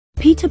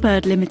Peter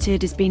Bird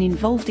Limited has been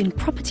involved in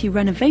property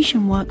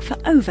renovation work for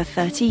over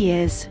 30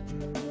 years.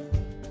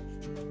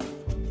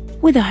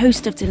 With a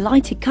host of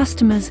delighted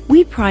customers,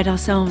 we pride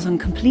ourselves on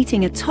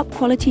completing a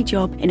top-quality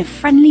job in a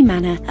friendly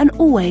manner and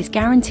always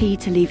guarantee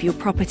to leave your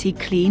property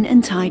clean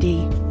and tidy.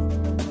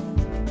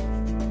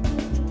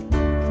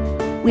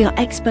 We are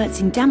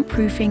experts in damp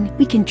proofing.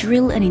 We can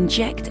drill and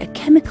inject a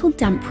chemical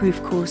damp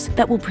proof course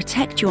that will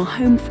protect your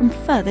home from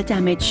further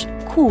damage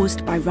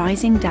caused by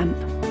rising damp.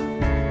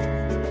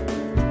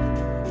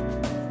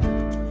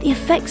 The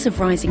effects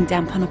of rising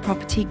damp on a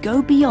property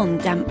go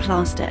beyond damp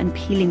plaster and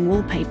peeling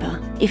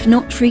wallpaper. If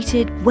not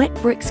treated, wet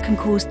bricks can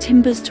cause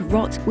timbers to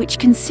rot, which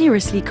can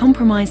seriously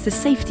compromise the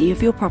safety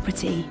of your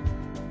property.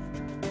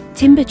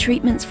 Timber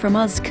treatments from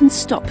us can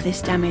stop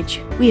this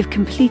damage. We have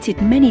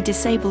completed many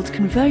disabled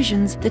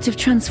conversions that have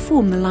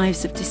transformed the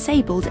lives of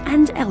disabled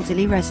and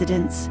elderly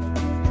residents.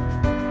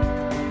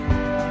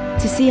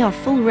 To see our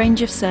full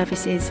range of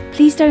services,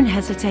 please don't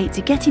hesitate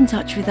to get in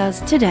touch with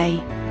us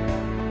today.